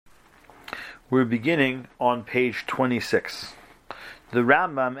We're beginning on page 26. The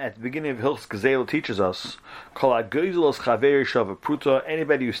Rambam at the beginning of Hilchos Gezela teaches us, Kol hagozel chaver shava pruta,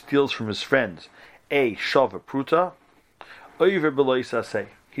 anybody who steals from his friend a shava pruta, over beloy saseh.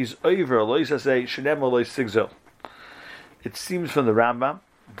 He's over loy saseh, shenem loy sigzel. It seems from the Rambam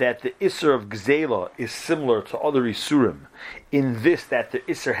that the Isser of Gezela is similar to other Isurim in this, that the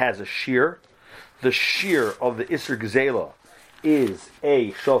Isser has a shear. The shear of the Isser Gezela is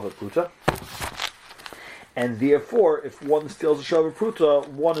a shava pruta, and therefore, if one steals a shava pruta,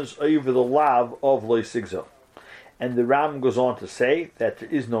 one is over the lav of loy sigzel. And the Ram goes on to say that there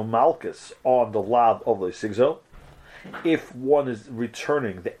is no malchus on the lav of loy sigzel if one is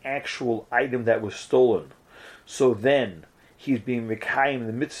returning the actual item that was stolen. So then he's being mekayim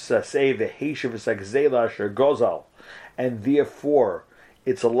the mitzvah say v'heishav v'sagzela asher gozal, and therefore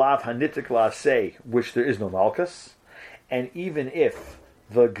it's a lav hanitik la'aseh, which there is no malchus. And even if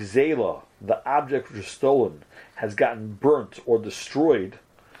the gzela, the object which was stolen, has gotten burnt or destroyed,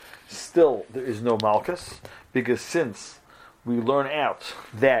 still there is no malchus, because since we learn out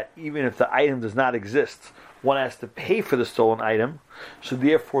that even if the item does not exist, one has to pay for the stolen item, so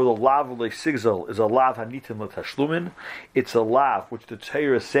therefore the lav of sigzel is a lav hanitim l'tashlumin. It's a lav which the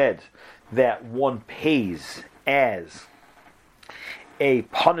Torah said that one pays as a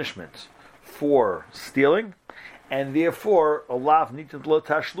punishment for stealing, and therefore a lav nitim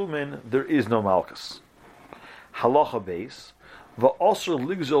l'tashlumin, there is no malchus. Halacha base, va'asr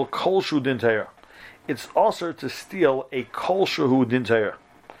ligzol kol shu din Torah. It's also to steal a kol shu din Torah.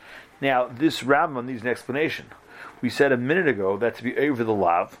 Now, this Rambam needs an explanation. We said a minute ago that to be over the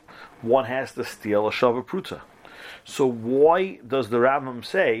lav, one has to steal a shava pruta. So why does the Rambam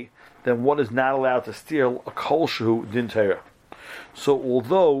say that one is not allowed to steal a kol shu din Torah? So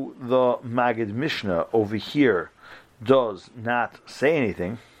although the Magid Mishnah over here does not say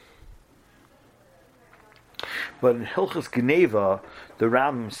anything, but in Hilchos Geneva, the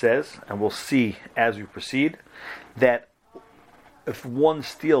Rambam says, and we'll see as we proceed, that if one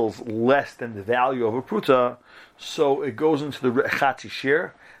steals less than the value of a pruta, so it goes into the chatzi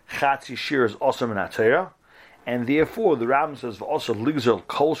shir. Chatzi shir is also min Torah, and therefore the Rambam says also ligzel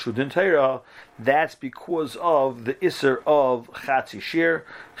kol shu din Torah. That's because of the iser of chatzi shir.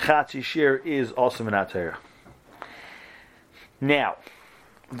 Chatzi shir is also min Torah. Now,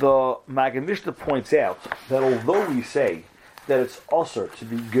 the Magid Mishnah points out that although we say that it's also to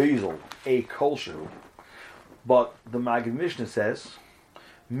be gezel a kol shu, but the Magid Mishnah says,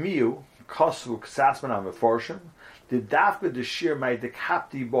 Miu kasu ksasman ha-meforshim, the dafka de shir may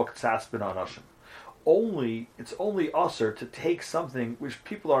dekapti bo ksasman ha-nashim. It's only usher to take something which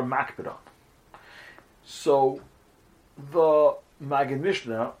people are makbid on. So the Magid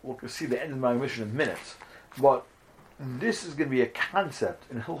Mishnah, we'll see the end of the Magid Mishnah in minutes, but this is going to be a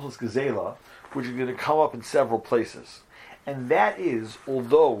concept in Hilchos Gezela which is going to come up in several places. And that is,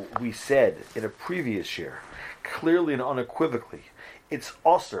 although we said in a previous year, clearly and unequivocally, it's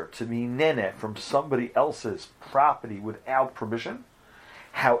usher to be nene from somebody else's property without permission.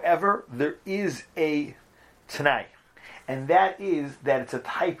 However, there is a tanai, and that is that it's a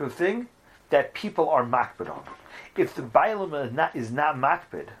type of thing that people are makbid on. If the bailam is not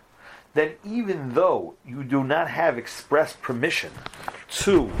makbid, then even though you do not have express permission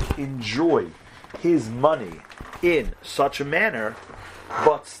to enjoy his money in such a manner,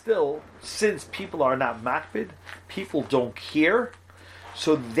 but still, since people are not makbid, people don't care,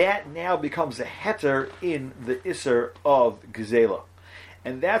 so that now becomes a heter in the Isser of Gezela.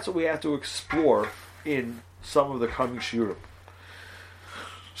 And that's what we have to explore in some of the coming shiurim.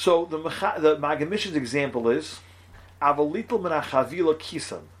 So the Magid Mishnah's example is, Avalitl min ha-chavila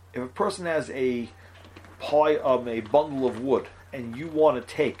kisan. If a person has a bundle of wood, and you want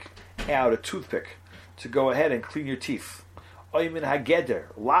to take out a toothpick to go ahead and clean your teeth, oymin hageder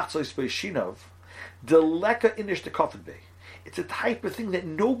latzos beishinov deleka inish dekafed be. It's a type of thing that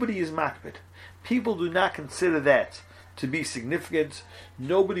nobody is makbid. People do not consider that to be significant.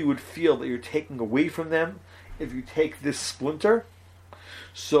 Nobody would feel that you're taking away from them if you take this splinter.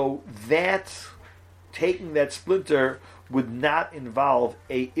 So that taking that splinter would not involve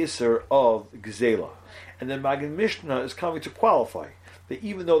a isser of gzela. And then Magid Mishnah is coming to qualify that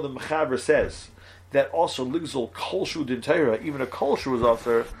even though the Mechaber says that also ligzol kol shu din Torah, even a kol shu is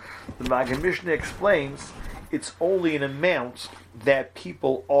also, the Magid Mishnah explains it's only an amount that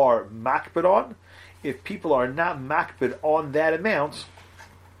people are makbid on. If people are not makbid on that amount,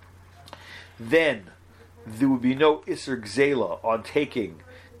 then there would be no isser gzela on taking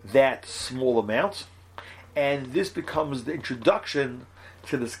that small amount. And this becomes the introduction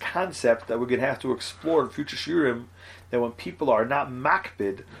to this concept that we're going to have to explore in future shiurim, that when people are not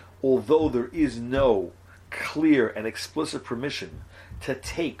makbid although there is no clear and explicit permission to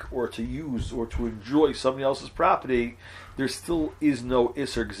take or to use or to enjoy somebody else's property, there still is no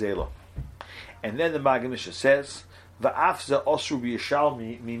Isser Gzela. And then the Maggid Mishnah says, Va'af ze osru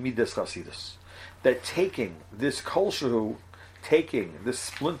b'yishalmi midas chasidus, that taking this kol shehu, taking this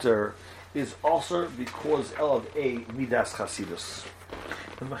splinter, is also because of a midas chasidus.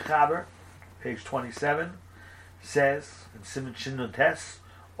 The Mechaber, page 27, says in Siman Shin Nun Tes,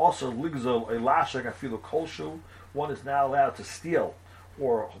 also ligzol a lashak afilu kol shehu, one is not allowed to steal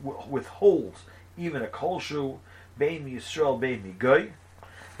or withhold even a kol shehu, bein Yisrael, bein Goy.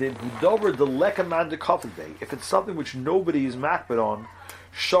 If it's something which nobody is makbid on,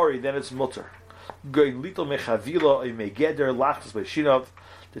 shari, then it's mutter.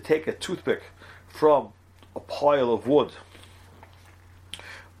 To take a toothpick from a pile of wood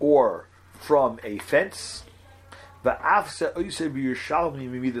or from a fence.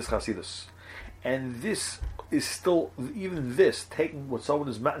 And this is still, even this, taking what someone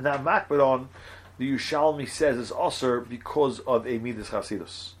is not makbid on, the Yushalmi says is Osir because of a Midas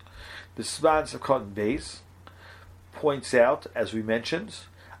Chasidus. The Svans of Cotton Beis points out, as we mentioned,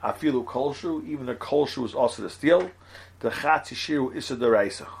 Afilu Kolshu, even a Kolshu is also to steal. The Chatzishiru Issa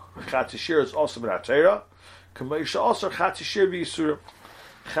Deraisa. Chatzishir is also Minatera. Kamaisha also Chatzishir B'Yisurim.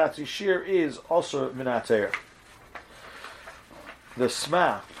 Chatzishir is also Minatera. The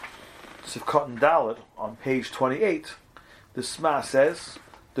Sma, Sivkot Dalet, on page 28, the Sma says,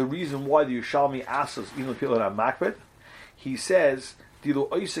 the reason why the Yushalmi asks, even the people are not makbid, he says,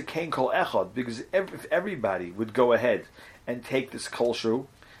 because if everybody would go ahead and take this kol shehu,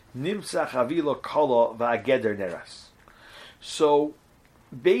 nimsa chavila kala va'ageder neras. So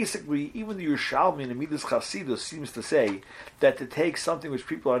basically, even the Yushalmi in the Midas Chasidus seems to say that to take something which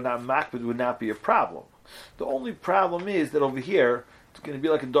people are not makbid would not be a problem. The only problem is that over here it's going to be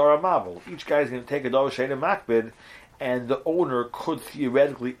like a Dara Mabel. Each guy is going to take a Dara Sheina makbid, and the owner could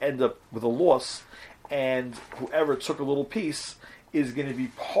theoretically end up with a loss, and whoever took a little piece is going to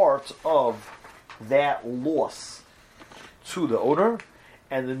be part of that loss to the owner,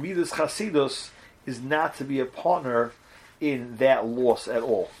 and the Midas Chasidus is not to be a partner in that loss at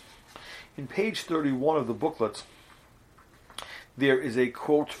all. In page 31 of the booklet, there is a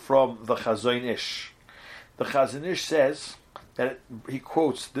quote from the Chazon Ish. The Chazon Ish says that he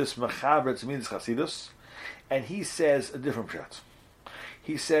quotes this Mechaber to Midas Chasidus, and he says a different pshat.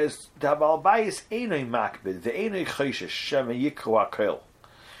 He says, "Da balbayis einay makbid, the einay chayshish shema yikru akel,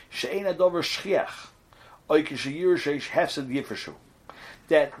 she'ena dover shchiach, oikishayir sheish hefsed yifreshu."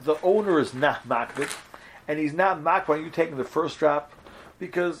 That the owner is not makbid, and he's not makbid when you're taking the first drop,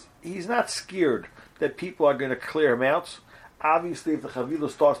 because he's not scared that people are going to clear him out. Obviously, if the chavila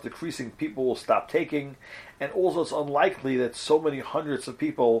starts decreasing, people will stop taking, and also it's unlikely that so many hundreds of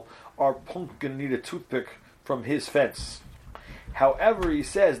people are going to need a toothpick from his fence. However, he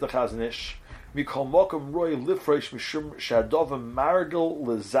says, the Chazon Ish, Mikol Mokum Roy Lifresh Mishum Shadovim Marigel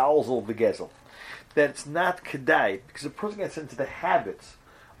Lezalzel V'Gezel, that it's not kedai, because a person gets into the habit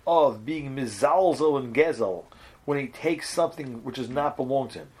of being mizalzel and gezel when he takes something which does not belong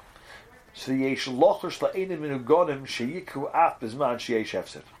to him. So yesh lochosh la'enim minugonim sheyikru af bizman sheyesh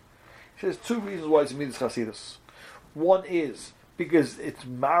hefsed. He says two reasons why it's Midas Chasidus. One is because it's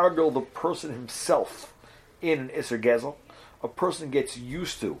marigel the person himself in an Isser Gezel. A person gets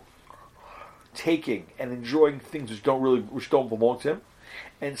used to taking and enjoying things which don't belong to him,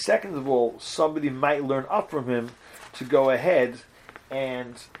 and second of all, somebody might learn up from him to go ahead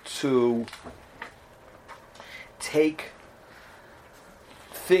and to take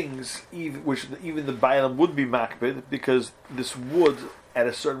things which even the Bailam would be makbid, because this would, at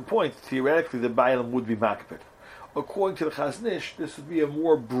a certain point, theoretically, the Bailam would be makbid. According to the Chazon Ish, this would be a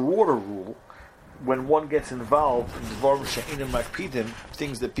more broader rule. When one gets involved in dvarim she'enim makpidim,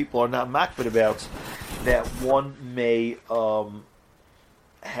 things that people are not makbid about, that one may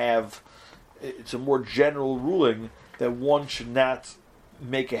have, it's a more general ruling that one should not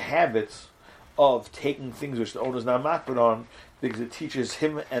make a habit of taking things which the owner is not makbid on, because it teaches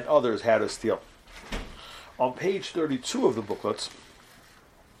him and others how to steal. On page 32 of the booklet,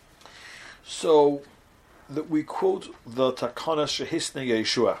 so that we quote the Takanas Shehisne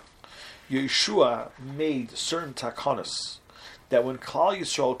Yeshua. Yeshua made certain takanas that when Klal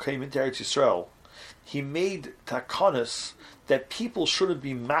Yisrael came into Eretz Yisrael, he made takanas that people shouldn't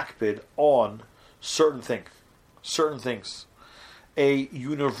be makbid on certain things. A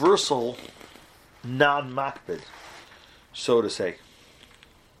universal non-makbid, so to say.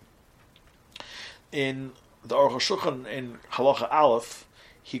 In the Aruch HaShulchan in Halacha Aleph,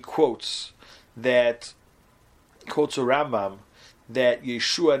 he quotes a Rambam that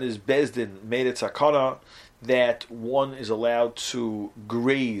Yeshua and his Bezdin made a takana that one is allowed to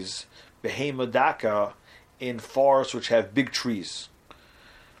graze behema daka in forests which have big trees.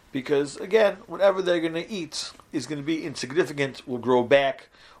 Because, again, whatever they're going to eat is going to be insignificant, will grow back,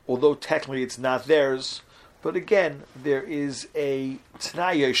 although technically it's not theirs. But again, there is a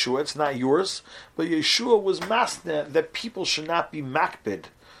Tanai Yeshua, it's not yours, but Yeshua was masna that people should not be makbid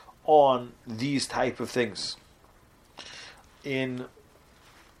on these type of things. In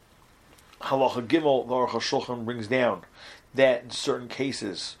Halacha Gimel, the Aruch HaShulchan brings down that in certain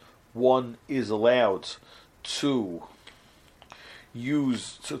cases one is allowed to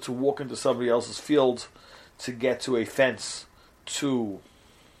to walk into somebody else's field to get to a fence to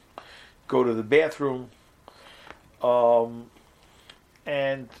go to the bathroom,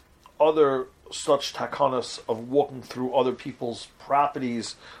 and other such takanas of walking through other people's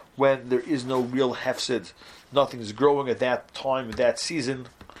properties when there is no real hefsid, nothing's growing at that time, at that season.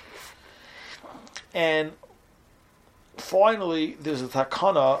 And finally, there's a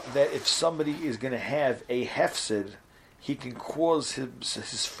takana that if somebody is going to have a hefsid, he can cause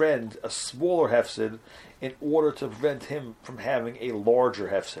his friend a smaller hefsid in order to prevent him from having a larger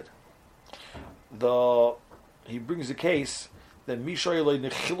hefsid. He brings a case that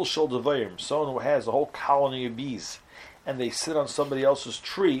someone who has a whole colony of bees and they sit on somebody else's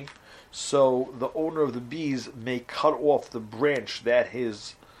tree, so the owner of the bees may cut off the branch that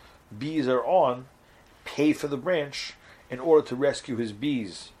his bees are on, pay for the branch in order to rescue his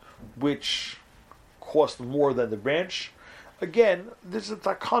bees, which cost more than the branch. Again, this is a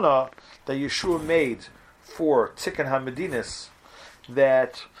takana that Yeshua made for Tikkun HaMedinis,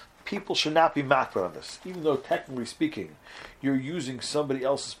 that people should not be makbid on this, even though technically speaking, you're using somebody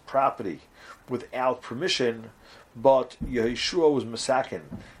else's property without permission. But Yeshua was masakin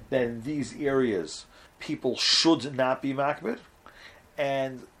that in these areas people should not be makbid,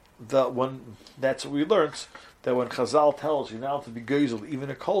 and that's what we learned, that when Chazal tells you now to be gezel, even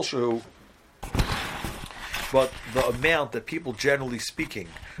a kol shehu, but the amount that people generally speaking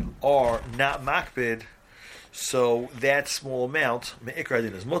are not makbid, so that small amount, me'ikra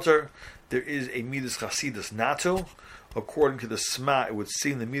din is mutter, there is a midas chasidus natu. According to the Sma, it would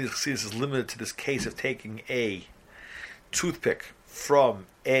seem the midas chasidus is limited to this case of taking a toothpick from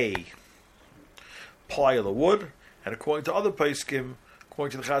a pile of wood, and according to other poskim,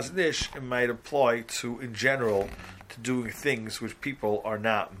 according to the Chazon Ish, it might apply to, in general, to doing things which people are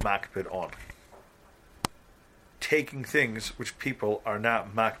not makbid on. Taking things which people are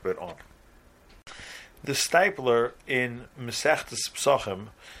not makbid on. The Stipler in Masechtas Psachim,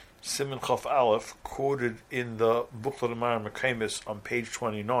 Siman Chaf Aleph, quoted in the Booklet of Mar Mekaymis on page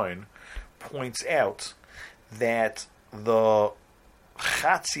 29, points out that the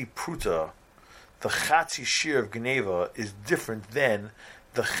Chatzi Pruta, the Chatzi Shir of Geneva, is different than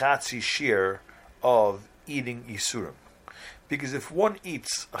the Chatzi Shir of eating Yisurim. Because if one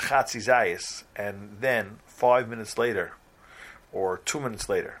eats a Chatzi Zayis and then 5 minutes later, or 2 minutes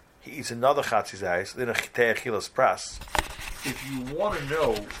later, he eats another Chatzi Zayis, then a Chitei Achilas Pras, if you want to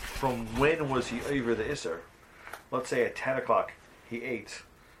know from when was he over the Isser, let's say at 10 o'clock he ate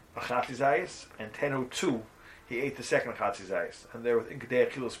a Chatzi Zayis, and 10:02 he ate the second Chatzi Zayis, and they're within Chitei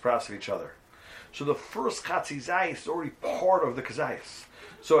Achilas Pras of each other. So the first Chatzi Zayis is already part of the Kazayis.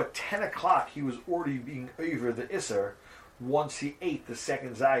 So at 10 o'clock he was already being over the Isser once he ate the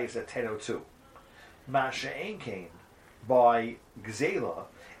second Zayis at 10:02. Masha Ein Kain, by Gzela,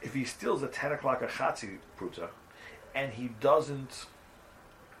 if he steals at 10 o'clock a Chatzi Pruta, and he doesn't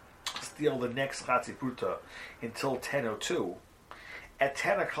steal the next Chatzi Pruta until 10:02, at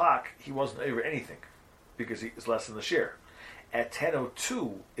 10 o'clock he wasn't over anything, because he is less than the share. At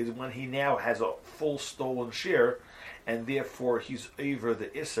 10:02 is when he now has a full stolen share, and therefore he's over the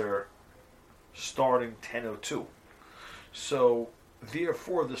Isser starting 10:02. So,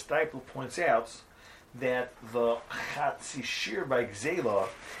 therefore, the Stipler points out that the Chatzi Shir by Gzela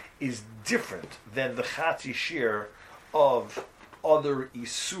is different than the Chatzi Shir of other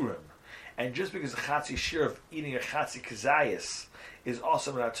Isurim. And just because the Chatzi Shir of eating a Chatzi Kazayas is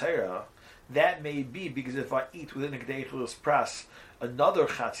awesome in Torah, that may be because if I eat within a Gedei Chilas Pras another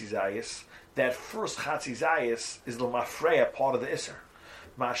Chatzi Zayis, that first Chatzi Zayis is the Mafreya, part of the Isser.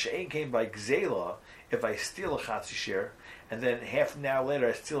 Masha Ein came by Gzela, if I steal a Chatzi Shir, and then half an hour later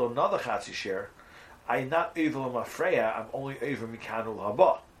I steal another Chatzi Shir, I'm not over Mafreya, I'm only over Mikanul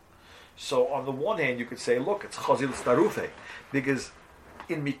Haba. So on the one hand you could say, look, it's Chazil Starufe, because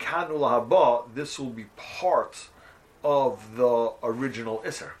in Mikanul Haba this will be part of the original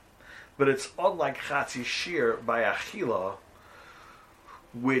Isser. But it's unlike Chatzi Shir by Achila,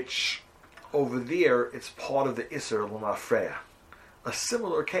 which over there it's part of the Isser L'Mafreya. A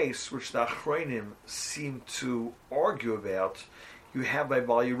similar case, which the Achronim seem to argue about, you have by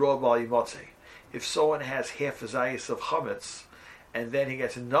Bal Yiro, Bal Yimotze. If someone has half a zayis of chametz, and then he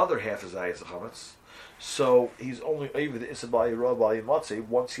gets another half a zayis of chametz, so he's only over the Issa Bal Yiro, Bal Yimotze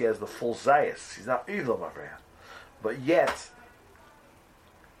once he has the full zayis. He's not evil mafreya. But yet,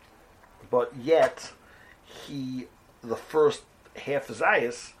 the first half a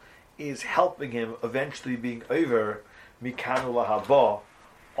zayis is helping him eventually being over Mikanu Lahaba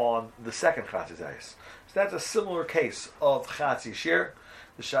on the second Chatzi Zayis. So that's a similar case of Chatzi Shir.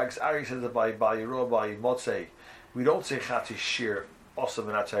 The Shagas Ari says that by Yiro, by Motzei, we don't say Chatzi Shir Osam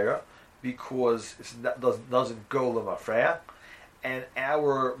and Atayra because it doesn't go Lamafreya. And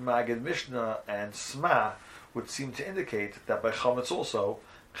our Magid Mishnah and Sma would seem to indicate that by Chametz also,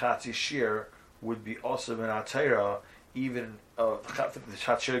 Chatzi Shir would be Osam and Atayra. Even the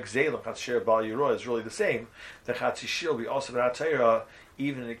Chatzir Gzelim, Chatzir Bal Yiro is really the same. The Chatzi Shir will be also an Atayra,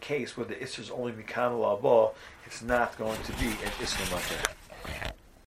 even in a case where the Isser is only Mikan La'aba, it's not going to be an Isser Matayra.